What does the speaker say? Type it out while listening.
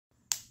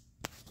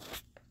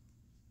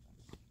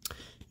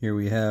Here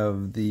we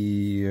have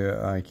the,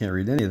 I can't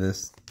read any of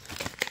this.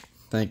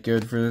 Thank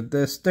God for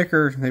the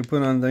sticker they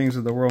put on things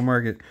at the World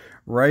Market.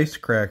 Rice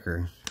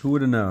cracker. Who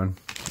would have known?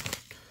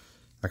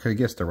 I could have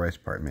guessed the rice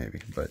part maybe,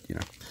 but you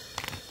know.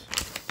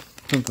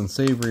 Something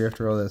savory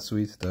after all that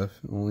sweet stuff.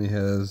 It only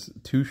has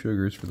 2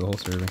 sugars for the whole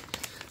serving.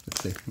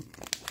 Let's see.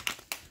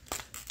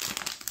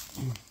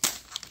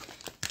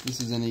 If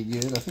this is any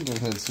good. I think I've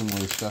had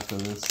similar stuff to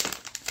this.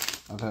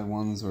 I've had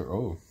ones where,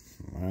 oh,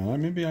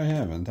 maybe I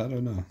haven't. I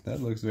don't know.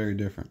 That looks very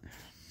different.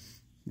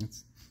 It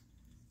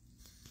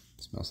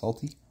smells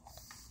salty.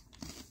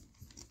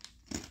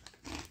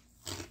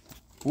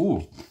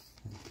 Ooh.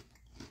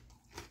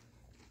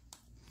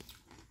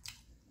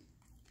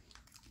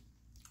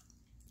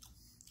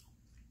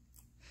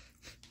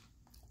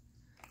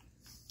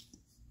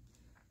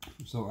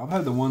 So I've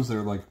had the ones that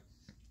are like,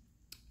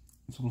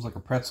 it's almost like a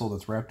pretzel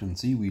that's wrapped in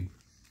seaweed.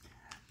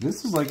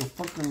 This is like a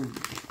fucking,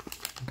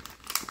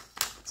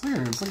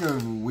 it's like a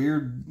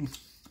weird,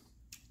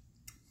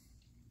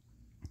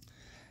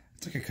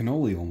 it's like a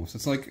cannoli almost.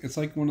 It's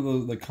like one of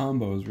those like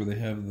combos where they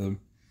have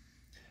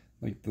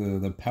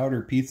the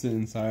powder pizza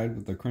inside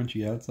with the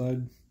crunchy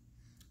outside,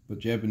 but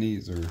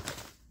Japanese, or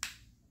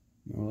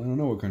well, I don't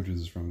know what country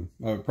this is from.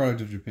 Oh,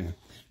 product of Japan.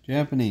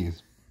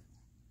 Japanese.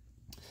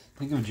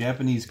 Think of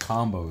Japanese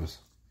combos.